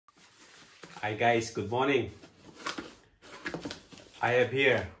Hi guys, good morning. I have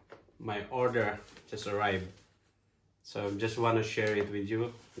here my order just arrived, so I just want to share it with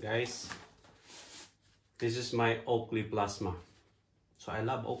you guys. This is my Oakley Plazma. So I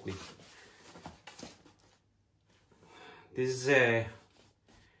love Oakley. This is a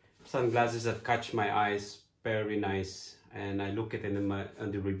sunglasses that catch my eyes, very nice, and I look at it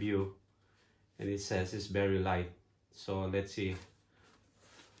in the review and it says it's very light. So let's see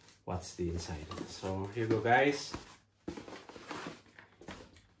what's the inside. So here you go guys.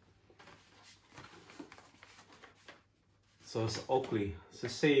 So it's Oakley, it's the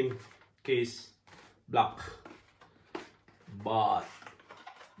same case, black, but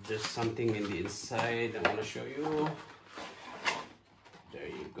there's something in the inside I want to show you. There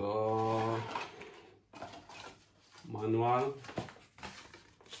you go. Manual.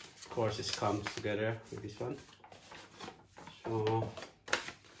 Of course it comes together with this one. So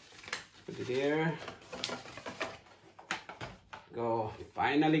put it here. Go.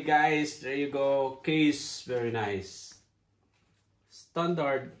 Finally guys, there you go. Case, very nice.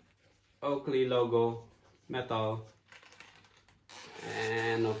 Standard Oakley logo, metal.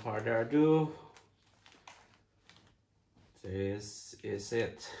 And no further ado, this is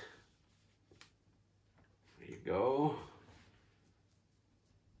it. There you go.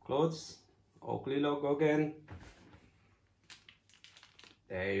 Clothes, Oakley logo again.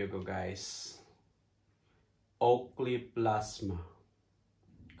 There you go guys. Oakley Plazma,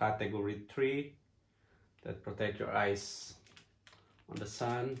 category 3, that protect your eyes on the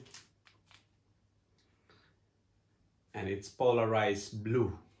sun, and it's polarized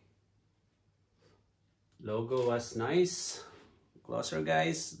blue. Logo was nice. Closer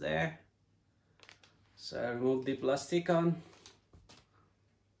guys, there. So I remove the plastic on,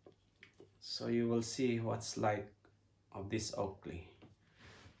 so you will see what's like of this Oakley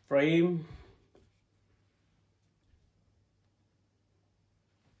frame.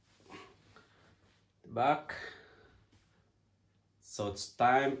 The back. So it's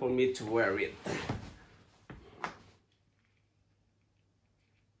time for me to wear it.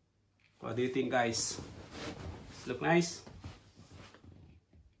 What do you think guys? Does it look nice?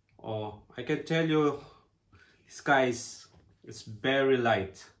 Oh, I can tell you this guys, it's very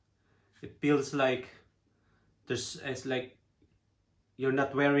light. It feels like it's like you're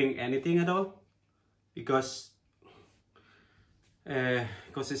not wearing anything at all, because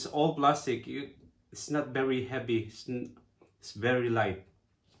it's all plastic. It's not very heavy. It's very light,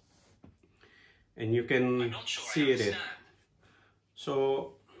 and you can see it.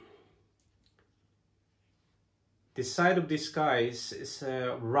 So the side of this guys is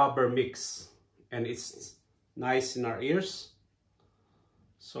a rubber mix, and it's nice in our ears.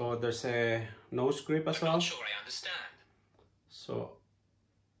 So there's a nose grip as well. I'm not sure I understand. So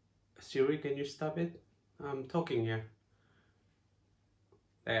Siri, can you stop it? I'm talking here.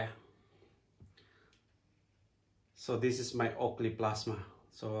 There. So this is my Oakley Plazma.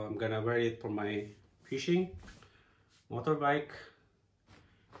 So I'm gonna wear it for my fishing, motorbike,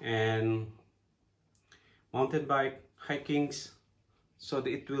 and mountain bike, hikings. So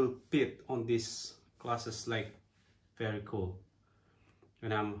that it will fit on these glasses, like very cool.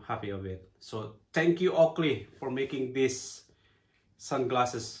 And I'm happy of it. So thank you Oakley for making these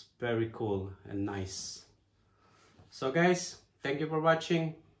sunglasses very cool and nice. So guys, thank you for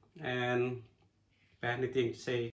watching, and if anything to say,